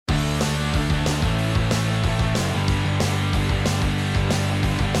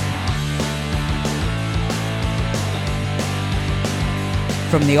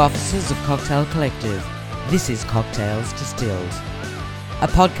From the offices of Cocktail Collective, this is Cocktails Distilled, a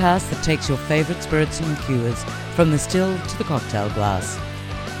podcast that takes your favourite spirits and liqueurs from the still to the cocktail glass.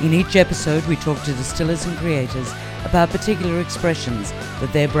 In each episode, we talk to distillers and creators about particular expressions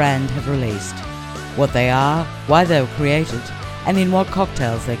that their brand have released, what they are, why they were created, and in what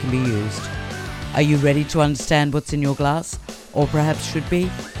cocktails they can be used. Are you ready to understand what's in your glass, or perhaps should be?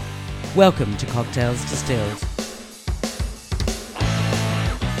 Welcome to Cocktails Distilled.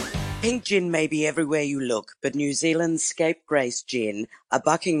 Pink gin may be everywhere you look, but New Zealand's Scapegrace gin are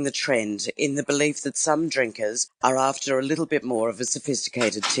bucking the trend in the belief that some drinkers are after a little bit more of a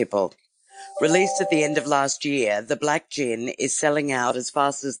sophisticated tipple. Released at the end of last year, the black gin is selling out as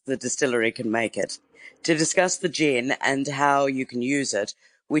fast as the distillery can make it. To discuss the gin and how you can use it,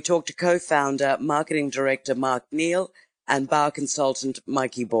 we talked to co-founder, marketing director Mark Neal and bar consultant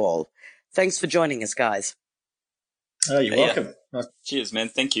Mikey Ball. Thanks for joining us, guys. Oh, you're welcome. Cheers, man.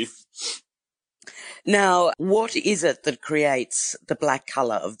 Thank you. Now, what is it that creates the black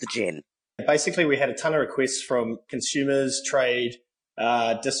colour of the gin? Basically, we had a ton of requests from consumers, trade,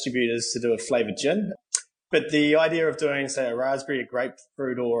 distributors to do a flavoured gin. But the idea of doing, say, a raspberry, a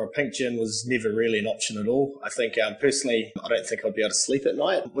grapefruit or a pink gin was never really an option at all. I think, personally, I don't think I'd be able to sleep at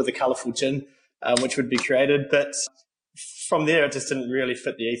night with a colourful gin, which would be created. But from there, it just didn't really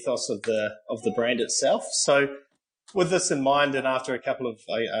fit the ethos of the brand itself. So with this in mind, and after a couple of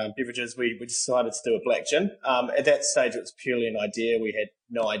beverages, we decided to do a black gin. At that stage, it was purely an idea. We had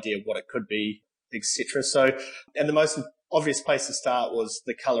no idea what it could be, etc. So, and the most obvious place to start was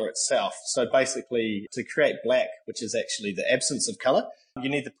the colour itself. So basically, to create black, which is actually the absence of colour, you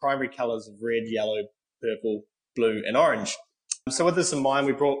need the primary colours of red, yellow, purple, blue, and orange. So with this in mind,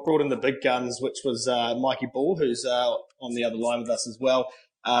 we brought in the big guns, which was Mikey Ball, who's on the other line with us as well,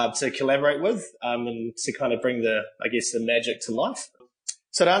 to collaborate with and to kind of bring the magic to life.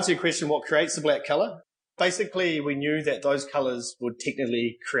 So to answer your question, what creates the black colour? Basically, we knew that those colours would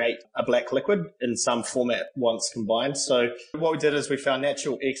technically create a black liquid in some format once combined. So what we did is we found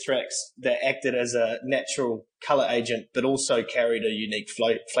natural extracts that acted as a natural colour agent, but also carried a unique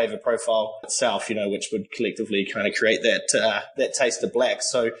flavour profile itself, which would collectively kind of create that taste of black.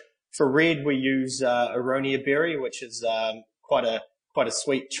 So for red, we use aronia berry, which is quite a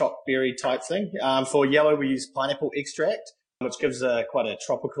sweet chopped berry type thing. For yellow, we use pineapple extract, which gives quite a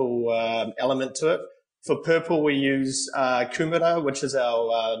tropical element to it. For purple, we use kumara, which is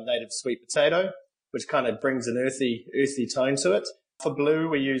our native sweet potato, which kind of brings an earthy tone to it. For blue,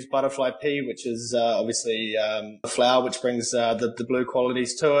 we use butterfly pea, which is obviously a flower, which brings the blue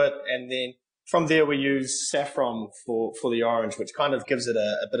qualities to it. And then from there, we use saffron for the orange, which kind of gives it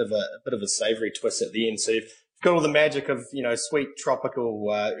a bit of a savoury twist at the end. So you've got all the magic of sweet, tropical,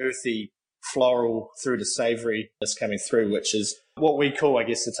 earthy, floral through to savoury that's coming through, which is what we call, I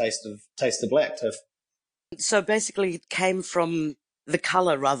guess, the taste of black, Tiff. So basically it came from the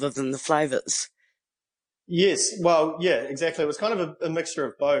colour rather than the flavours. Yes, well, yeah, exactly. It was kind of a mixture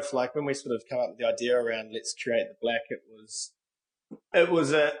of both. Like when we sort of come up with the idea around let's create the black, it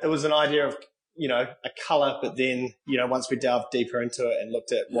was an idea of a colour, but then once we delved deeper into it and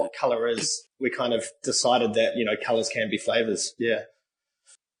looked at what colour is, we kind of decided that colours can be flavours. Yeah.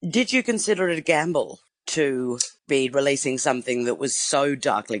 Did you consider it a gamble to be releasing something that was so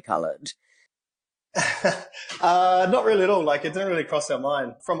darkly coloured? Not really at all. Like it didn't really cross our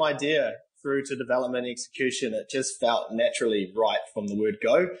mind. From idea through to development execution, it just felt naturally right from the word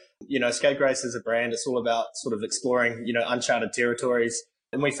go. Scapegrace is a brand. It's all about sort of exploring, uncharted territories.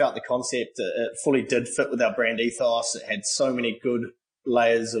 And we felt the concept, it fully did fit with our brand ethos. It had so many good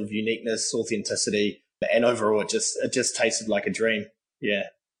layers of uniqueness, authenticity, and overall it just tasted like a dream. Yeah.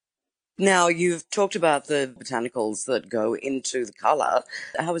 Now, you've talked about the botanicals that go into the colour.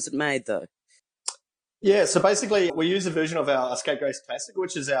 How is it made, though? Yeah, so basically we use a version of our Scapegrace Classic,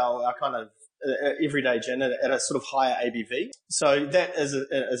 which is our kind of everyday gin at a sort of higher ABV. So that is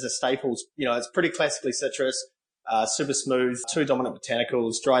a staple. It's pretty classically citrus, super smooth, 2 dominant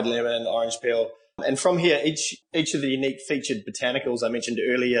botanicals, dried lemon, orange peel. And from here, each of the unique featured botanicals I mentioned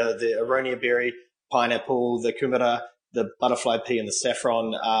earlier, the aronia berry, pineapple, the kumara, the butterfly pea and the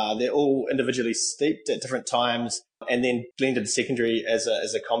saffron, they're all individually steeped at different times and then blended secondary as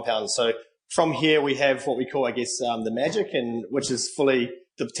a compound. So from here, we have what we call, I guess, the magic, and which is fully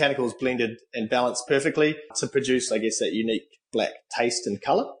the botanicals blended and balanced perfectly to produce, I guess, that unique black taste and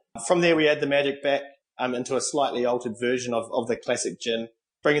colour. From there, we add the magic back into a slightly altered version of the classic gin,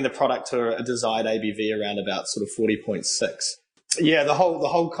 bringing the product to a desired ABV around about sort of 40.6. Yeah, the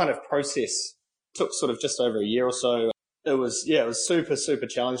whole kind of process took sort of just over a year or so. It was super, super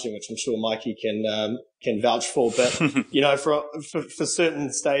challenging, which I'm sure Mikey can vouch for. But, for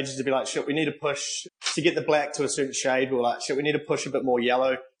certain stages to be like, shit, we need to push to get the black to a certain shade. We're like, shit, we need to push a bit more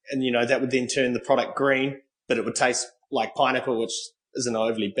yellow. And, that would then turn the product green, but it would taste like pineapple, which isn't an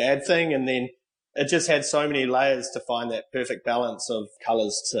overly bad thing. And then it just had so many layers to find that perfect balance of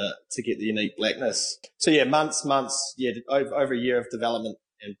colors to get the unique blackness. So months, over a year of development,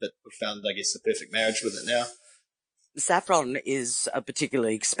 but we found, I guess, the perfect marriage with it now. Saffron is a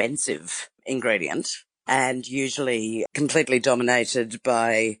particularly expensive ingredient and usually completely dominated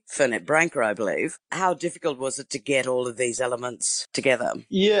by Fernet Branca, I believe. How difficult was it to get all of these elements together?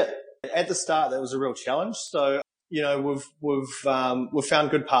 Yeah, at the start, that was a real challenge. So, we've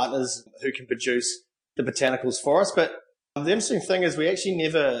found good partners who can produce the botanicals for us. But the interesting thing is we actually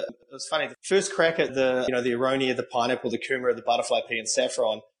never, it was funny, the first crack at the aronia, the pineapple, the kumara, the butterfly pea and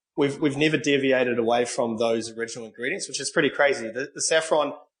saffron, we've never deviated away from those original ingredients, which is pretty crazy. The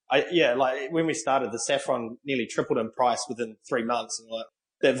saffron, like when we started, the saffron nearly tripled in price within 3 months, and like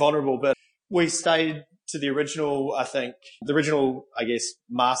that vulnerable. But we stayed to the original, I guess,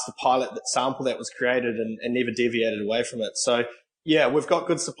 master pilot that sample that was created and never deviated away from it. So we've got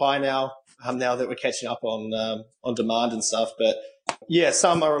good supply now that we're catching up on demand and stuff. But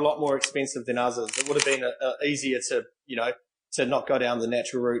some are a lot more expensive than others. It would have been easier to not go down the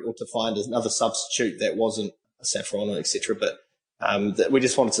natural route or to find another substitute that wasn't a saffron, etc. But we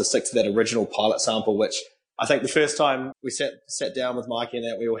just wanted to stick to that original pilot sample, which I think the first time we sat down with Mikey and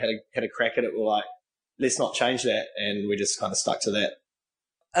that we all had a crack at it, we were like, let's not change that, and we just kind of stuck to that.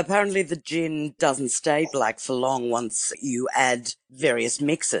 Apparently the gin doesn't stay black for long once you add various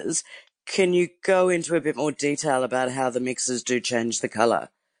mixes. Can you go into a bit more detail about how the mixes do change the colour?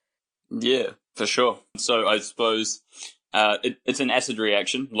 Yeah, for sure. So I suppose it's an acid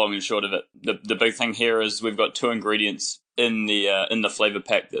reaction, long and short of it. The big thing here is we've got 2 ingredients in the flavour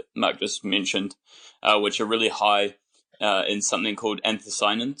pack that Mark just mentioned, which are really high in something called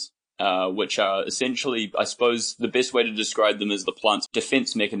anthocyanins, which are essentially, I suppose, the best way to describe them is the plant's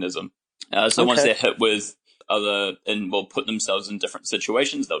defense mechanism. So once they're hit with will put themselves in different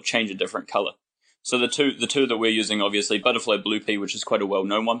situations, they'll change a different color. So the two that we're using, obviously, butterfly blue pea, which is quite a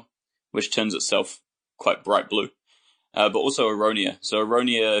well-known one, which turns itself quite bright blue, but also aronia. So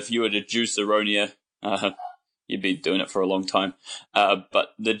aronia, if you were to juice aronia, you'd be doing it for a long time. But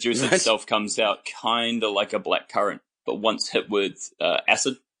the juice itself comes out kind of like a black currant, but once hit with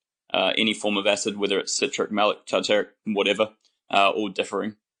acid, any form of acid, whether it's citric, malic, tartaric, whatever, all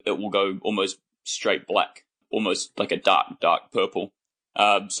differing, it will go almost straight black, almost like a dark purple.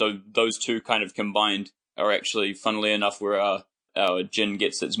 So those two kind of combined are actually, funnily enough, where our gin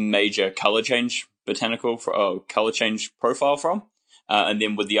gets its major color change color change profile from. And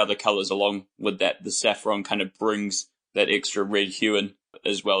then with the other colors along with that, the saffron kind of brings that extra red hue in,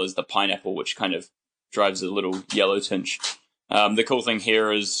 as well as the pineapple, which kind of drives a little yellow tinge. The cool thing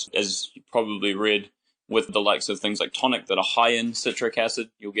here is, as you probably read, with the likes of things like tonic that are high in citric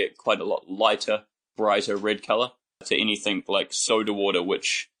acid, you'll get quite a lot lighter, brighter red color to anything like soda water,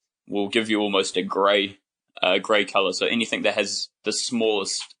 which will give you almost a gray color. So anything that has the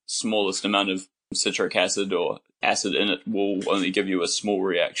smallest amount of citric acid or acid in it will only give you a small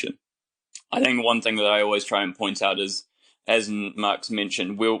reaction. I think one thing that I always try and point out is, as Mark's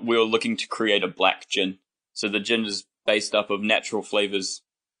mentioned, we're looking to create a black gin. So the gin is based up of natural flavors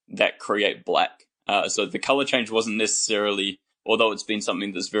that create black. So the color change wasn't necessarily, although it's been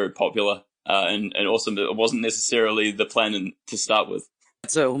something that's very popular, and also it wasn't necessarily the plan to start with.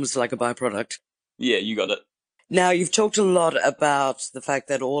 So almost like a byproduct. Yeah, you got it. Now, you've talked a lot about the fact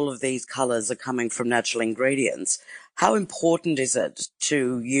that all of these colours are coming from natural ingredients. How important is it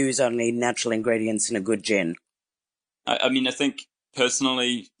to use only natural ingredients in a good gin? I mean, I think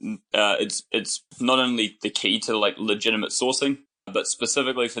personally, it's not only the key to like legitimate sourcing, but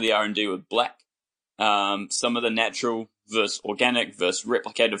specifically for the R&D with black, some of the natural versus organic versus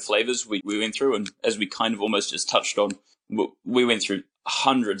replicated flavors we went through, and as we kind of almost just touched on, we went through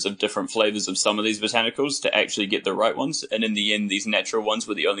hundreds of different flavors of some of these botanicals to actually get the right ones, and in the end, these natural ones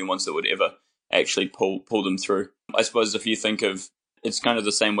were the only ones that would ever actually pull them through. I suppose if you think of, it's kind of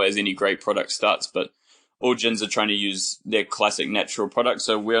the same way as any great product starts, but all gins are trying to use their classic natural product,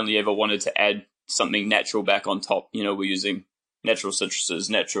 so we only ever wanted to add something natural back on top. You know, we're using natural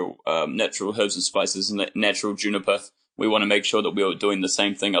citruses, natural herbs and spices, and natural juniper. We want to make sure that we are doing the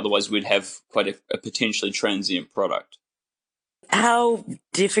same thing, otherwise we'd have quite a potentially transient product. How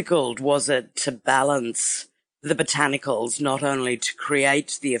difficult was it to balance the botanicals, not only to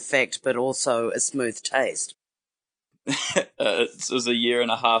create the effect, but also a smooth taste? It was a year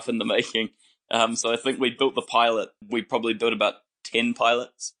and a half in the making. So I think we built the pilot. We probably built about 10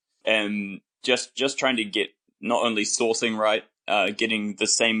 pilots, and just trying to get not only sourcing right, getting the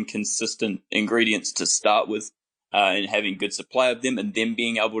same consistent ingredients to start with, and having good supply of them, and then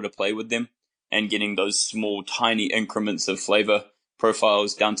being able to play with them, and getting those small, tiny increments of flavor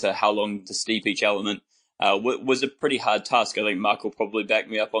profiles down to how long to steep each element, was a pretty hard task. I think Mark will probably back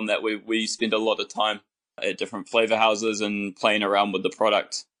me up on that. We spent a lot of time at different flavor houses and playing around with the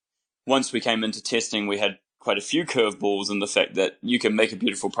product. Once we came into testing, we had quite a few curveballs in the fact that you can make a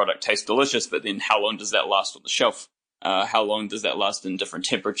beautiful product taste delicious, but then how long does that last on the shelf? How long does that last in different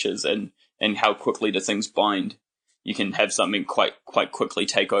temperatures, and how quickly do things bind? You can have something quite quickly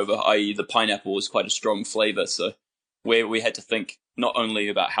take over, i.e. the pineapple is quite a strong flavor. So we had to think not only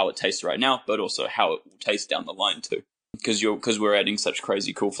about how it tastes right now, but also how it will taste down the line too, because we're adding such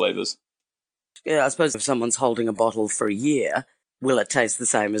crazy cool flavors. Yeah, I suppose if someone's holding a bottle for a year, will it taste the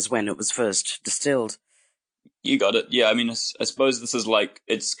same as when it was first distilled? You got it. Yeah, I mean, I suppose this is like,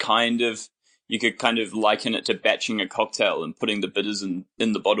 it's kind of, you could kind of liken it to batching a cocktail and putting the bitters in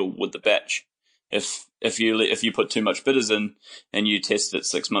the bottle with the batch. If you put too much bitters in and you test it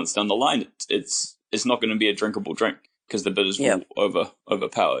 6 months down the line, it's not going to be a drinkable drink because the bitters will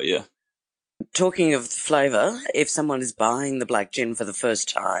overpower. Yeah. Talking of the flavour, if someone is buying the black gin for the first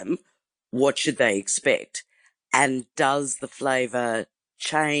time, what should they expect? And does the flavour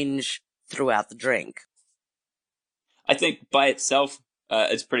change throughout the drink? I think by itself,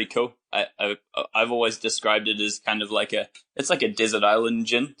 it's pretty cool. I've always described it as kind of like it's like a desert island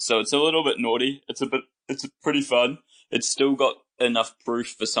gin. So it's a little bit naughty. It's pretty fun. It's still got enough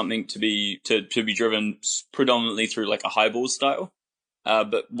proof for something to be driven predominantly through like a highball style.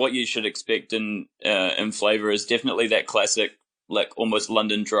 But what you should expect in flavor is definitely that classic, like almost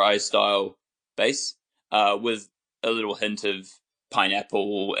London Dry style base, with a little hint of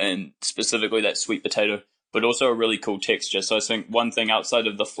pineapple and specifically that sweet potato, but also a really cool texture. So I think one thing outside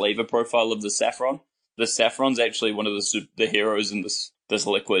of the flavor profile of the saffron's actually one of the heroes in this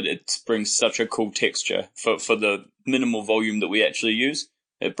liquid. It brings such a cool texture for the minimal volume that we actually use.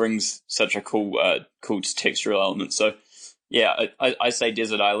 It brings such a cool textural element. So yeah, I say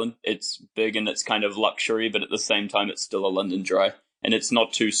desert island. It's big and it's kind of luxury, but at the same time, it's still a London Dry, and it's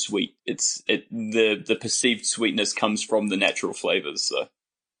not too sweet. The perceived sweetness comes from the natural flavors.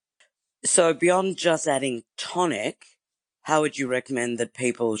 So beyond just adding tonic, how would you recommend that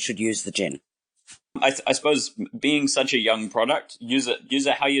people should use the gin? I suppose being such a young product, use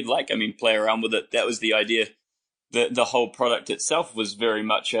it how you'd like. I mean, play around with it. That was the idea. The whole product itself was very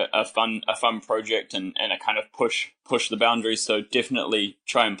much a fun project and a kind of push the boundaries. So definitely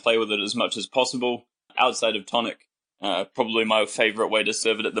try and play with it as much as possible outside of tonic. Probably my favorite way to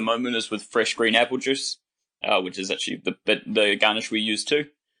serve it at the moment is with fresh green apple juice, which is actually the garnish we use too.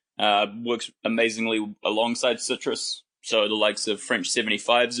 Works amazingly alongside citrus. So the likes of French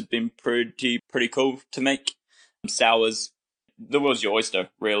 75s have been pretty cool to make. Sours, the world's your oyster.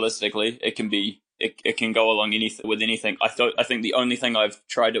 Realistically, it can go along with anything. I think the only thing I've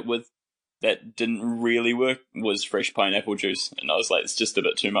tried it with that didn't really work was fresh pineapple juice, and I was like, it's just a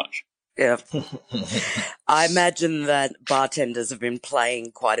bit too much. Yeah. I imagine that bartenders have been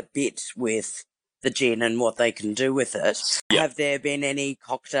playing quite a bit with the gin and what they can do with it. Yeah. Have there been any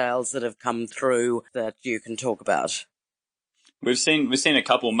cocktails that have come through that you can talk about? We've seen a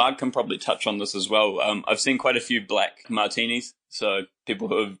couple. Mark can probably touch on this as well. I've seen quite a few black martinis, so people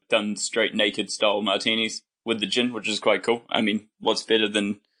who have done straight naked style martinis with the gin, which is quite cool. I mean, what's better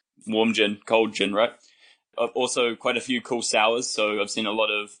than warm gin, cold gin, right? Also quite a few cool sours. So I've seen a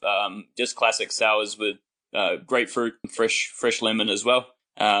lot of just classic sours with grapefruit, fresh lemon as well.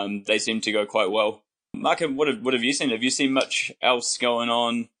 They seem to go quite well. Mark, what have you seen? Have you seen much else going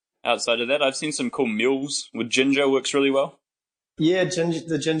on outside of that? I've seen some cool mules with ginger, works really well. Yeah,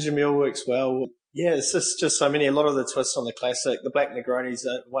 the ginger mule works well. Yeah, it's just so many. A lot of the twists on the classic. The black Negronis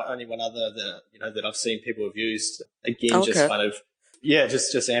are only one other that I've seen people have used. Again, okay. Just kind of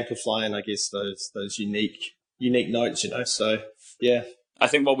just amplifying, I guess, those unique notes. So yeah. I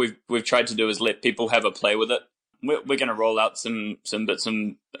think what we've tried to do is let people have a play with it. We're going to roll out some bits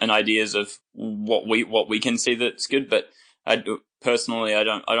and ideas of what we can see that's good, but I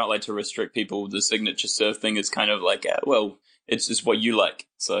don't like to restrict people. The signature serve thing is kind of like, it's just what you like.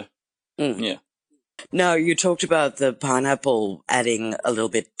 So, yeah. Now, you talked about the pineapple adding a little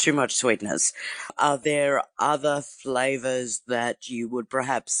bit too much sweetness. Are there other flavors that you would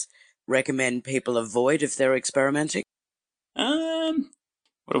perhaps recommend people avoid if they're experimenting?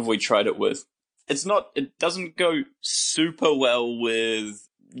 What have we tried it with? It doesn't go super well with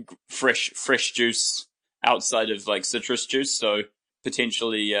fresh juice outside of like citrus juice. So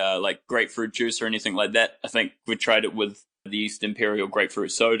potentially like grapefruit juice or anything like that. I think we tried it with the East Imperial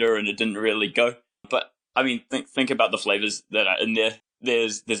grapefruit soda and it didn't really go. But I mean, think about the flavors that are in there.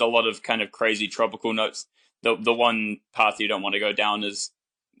 There's a lot of kind of crazy tropical notes. The one path you don't want to go down is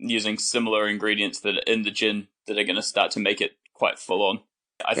using similar ingredients that are in the gin that are going to start to make it quite full on.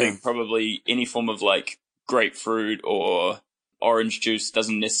 I think probably any form of like grapefruit or orange juice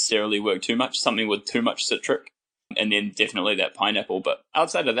doesn't necessarily work too much, something with too much citric, and then definitely that pineapple. But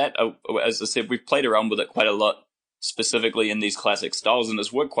outside of that, as I said, we've played around with it quite a lot, specifically in these classic styles, and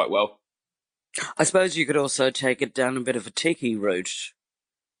it's worked quite well. I suppose you could also take it down a bit of a tiki route.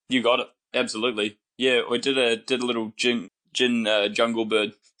 You got it. Absolutely. Yeah, we did a little gin Jungle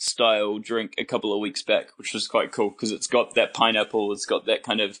Bird style drink a couple of weeks back, which was quite cool because it's got that pineapple, it's got that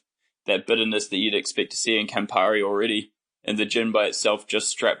kind of that bitterness that you'd expect to see in Campari already, and the gin by itself just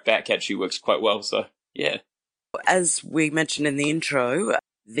strapped back actually works quite well. So yeah. As we mentioned in the intro,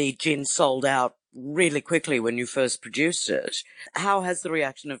 the gin sold out really quickly when you first produced it. How has the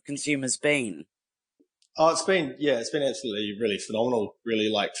reaction of consumers been? Oh, it's been absolutely really phenomenal, really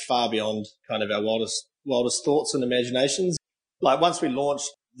like far beyond kind of our wildest thoughts and imaginations. Like once we launched,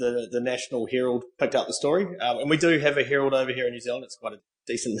 the National Herald picked up the story, and we do have a Herald over here in New Zealand. It's quite a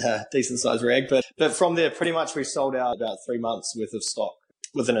decent sized rag, but from there, pretty much we sold out about 3 months worth of stock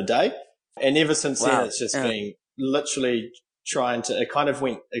within a day, and ever since then, it's just been literally trying to.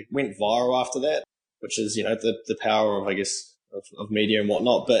 It went viral after that, which is the power of of media and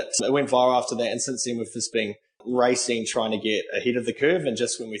whatnot. But it went viral after that, and since then we've just been racing, trying to get ahead of the curve. And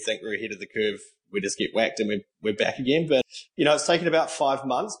just when we think we're ahead of the curve, we just get whacked and we're back again. But it's taken about 5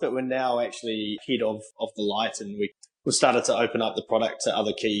 months, but we're now actually ahead of the light, and we've started to open up the product to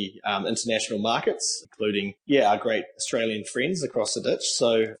other key international markets, including our great Australian friends across the ditch.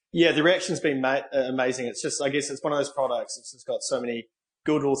 So the reaction's been amazing. It's just, I guess it's one of those products. It's just got so many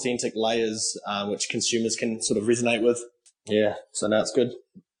good authentic layers which consumers can sort of resonate with. Yeah, so now it's good.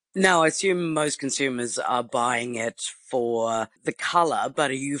 Now, I assume most consumers are buying it for the colour,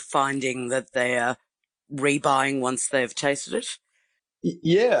 but are you finding that they're rebuying once they've tasted it?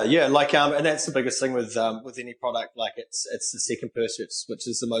 Yeah. Like, and that's the biggest thing with any product. Like, it's the second purchase, which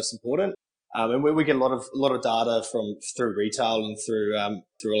is the most important. And we get a lot of data through retail and through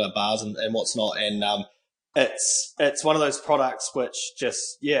all our bars and what's not. And it's one of those products which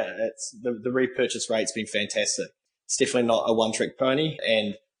just it's the repurchase rate's been fantastic. It's definitely not a one-trick pony,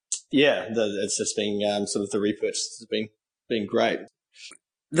 and it's just been sort of the repurchase has been great.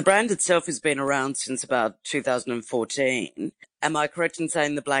 The brand itself has been around since about 2014. Am I correct in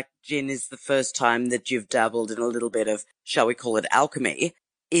saying the black gin is the first time that you've dabbled in a little bit of, shall we call it, alchemy?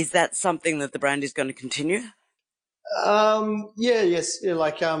 Is that something that the brand is going to continue? Yes. Yeah,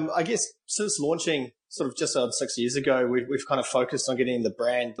 like, I guess since launching sort of just over 6 years ago, we've kind of focused on getting the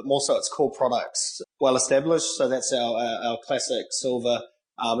brand, but more so its core products well established. So that's our classic silver,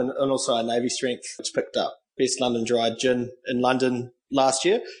 and also our Navy Strength, which picked up Best London Dried Gin in London last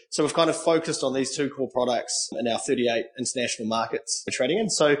year. So we've kind of focused on these two core products in our 38 international markets we're trading in.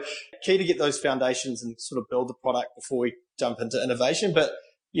 So key to get those foundations and sort of build the product before we jump into innovation. But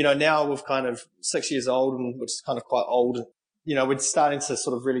now we've kind of 6 years old, and which is kind of quite old. We're starting to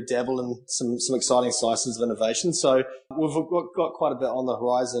sort of really dabble in some exciting slices of innovation. So we've got quite a bit on the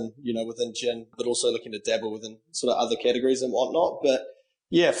horizon, within gin, but also looking to dabble within sort of other categories and whatnot. But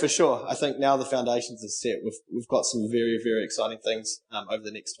yeah, for sure. I think now the foundations are set. We've got some very, very exciting things over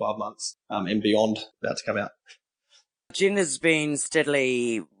the next 12 months and beyond about to come out. Gin has been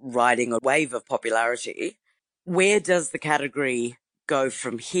steadily riding a wave of popularity. Where does the category go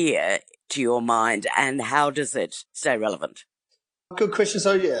from here, to your mind, and how does it stay relevant? Good question.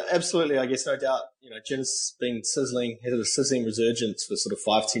 So yeah, absolutely. I guess no doubt, gin's been had a sizzling resurgence for sort of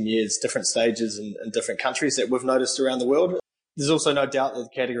 5-10 years, different stages in different countries that we've noticed around the world. There's also no doubt that the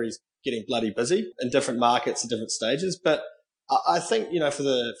category is getting bloody busy in different markets at different stages. But I think, for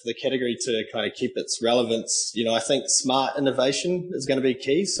the category to kind of keep its relevance, I think smart innovation is going to be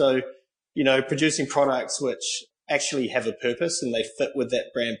key. So, producing products which actually have a purpose and they fit with that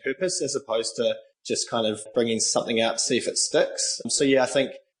brand purpose, as opposed to just kind of bringing something out to see if it sticks. So I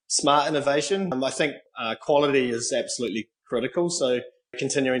think smart innovation. I think quality is absolutely critical. So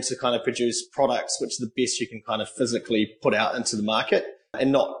continuing to kind of produce products which are the best you can kind of physically put out into the market,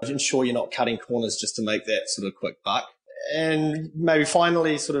 and not ensure you're not cutting corners just to make that sort of quick buck. And maybe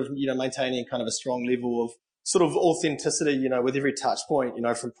finally sort of, maintaining kind of a strong level of sort of authenticity, with every touch point,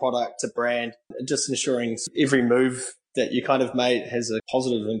 from product to brand, just ensuring every move that you kind of made has a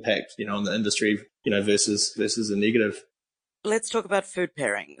positive impact, on the industry, versus a negative. Let's talk about food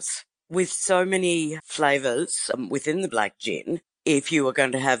pairings. With so many flavours within the black gin, if you were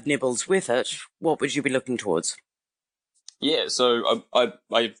going to have nibbles with it, what would you be looking towards? Yeah, so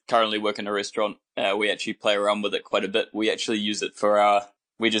I currently work in a restaurant. We actually play around with it quite a bit. We actually use it for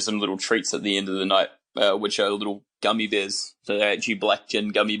we do some little treats at the end of the night, which are little gummy bears. So they're actually black gin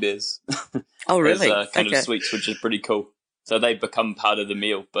gummy bears. Oh, really? As kind of sweets, which is pretty cool. So they become part of the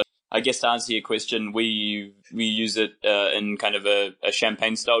meal. But I guess to answer your question, we use it in kind of a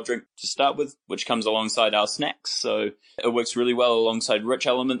champagne style drink to start with, which comes alongside our snacks. So it works really well alongside rich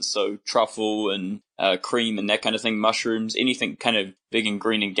elements, so truffle and cream and that kind of thing, mushrooms, anything kind of big and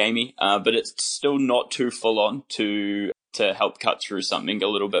green and gamey. But it's still not too full on to help cut through something a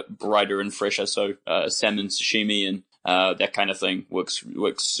little bit brighter and fresher. So salmon sashimi and that kind of thing works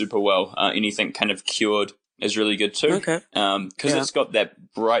super well. Anything kind of cured is really good too. Okay. Because it's got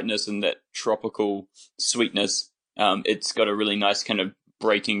that brightness and that tropical sweetness. It's got a really nice kind of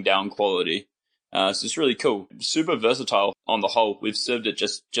breaking down quality. So it's really cool. Super versatile on the whole. We've served it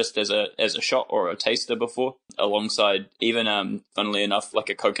just as a shot or a taster before, alongside even funnily enough, like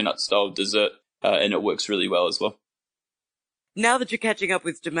a coconut style dessert, and it works really well as well. Now that you're catching up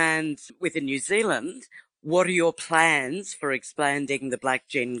with demand within New Zealand, what are your plans for expanding the black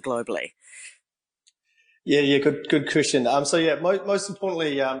gin globally? Yeah, good question. Most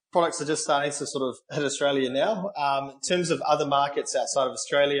importantly, products are just starting to sort of hit Australia now. In terms of other markets outside of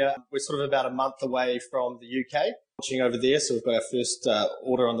Australia, we're sort of about a month away from the UK, launching over there. So we've got our first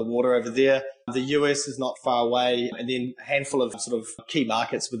order on the water over there. The US is not far away, and then a handful of sort of key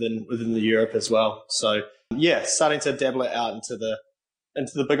markets within the Europe as well. So yeah, starting to dabble it out into the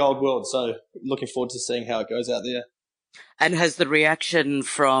big old world. So looking forward to seeing how it goes out there. And has the reaction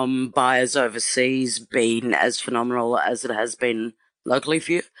from buyers overseas been as phenomenal as it has been locally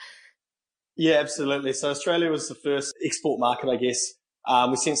for you? Yeah, absolutely. So Australia was the first export market, I guess.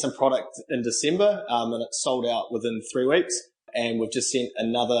 We sent some product in December, and it sold out within 3 weeks. And we've just sent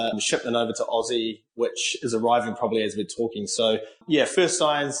another shipment over to Aussie, which is arriving probably as we're talking. So yeah, first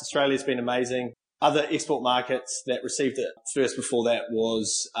signs, Australia's been amazing. Other export markets that received it first before that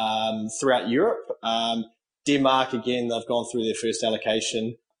was throughout Europe. Denmark, again, they've gone through their first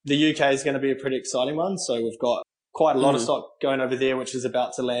allocation. The UK is going to be a pretty exciting one. So we've got quite a lot of stock going over there, which is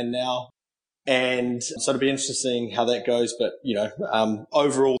about to land now. And so it'll be interesting how that goes. But,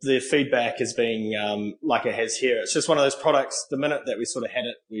 overall, the feedback has been like it has here. It's just one of those products, the minute that we sort of had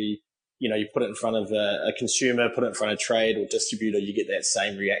it, you put it in front of a consumer, put it in front of trade or distributor, you get that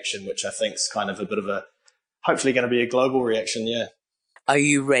same reaction, which I think is kind of a bit of hopefully going to be a global reaction, yeah. Are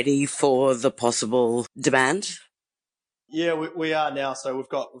you ready for the possible demand? Yeah, we are now. So we've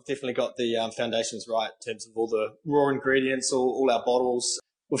definitely got the foundations right in terms of all the raw ingredients, all our bottles.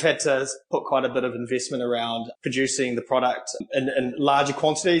 We've had to put quite a bit of investment around producing the product in larger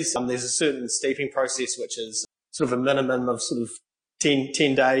quantities. There's a certain steeping process, which is sort of a minimum of sort of 10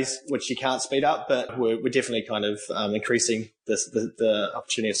 days, which you can't speed up, but we're definitely kind of increasing the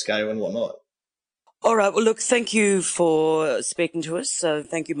opportunity of scale and whatnot. All right. Well, look, thank you for speaking to us. So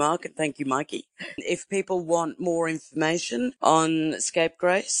thank you, Mark, and thank you, Mikey. If people want more information on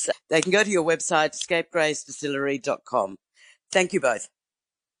Scapegrace, they can go to your website, scapegracedistillery.com. Thank you both.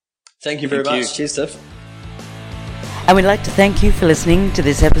 Thank you very much. Cheers, Tiff. And we'd like to thank you for listening to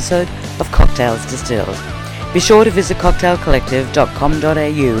this episode of Cocktails Distilled. Be sure to visit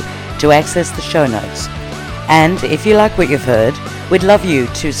cocktailcollective.com.au to access the show notes. And if you like what you've heard, we'd love you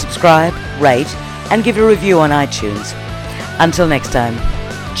to subscribe, rate, and give a review on iTunes. Until next time,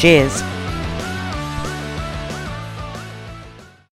 cheers.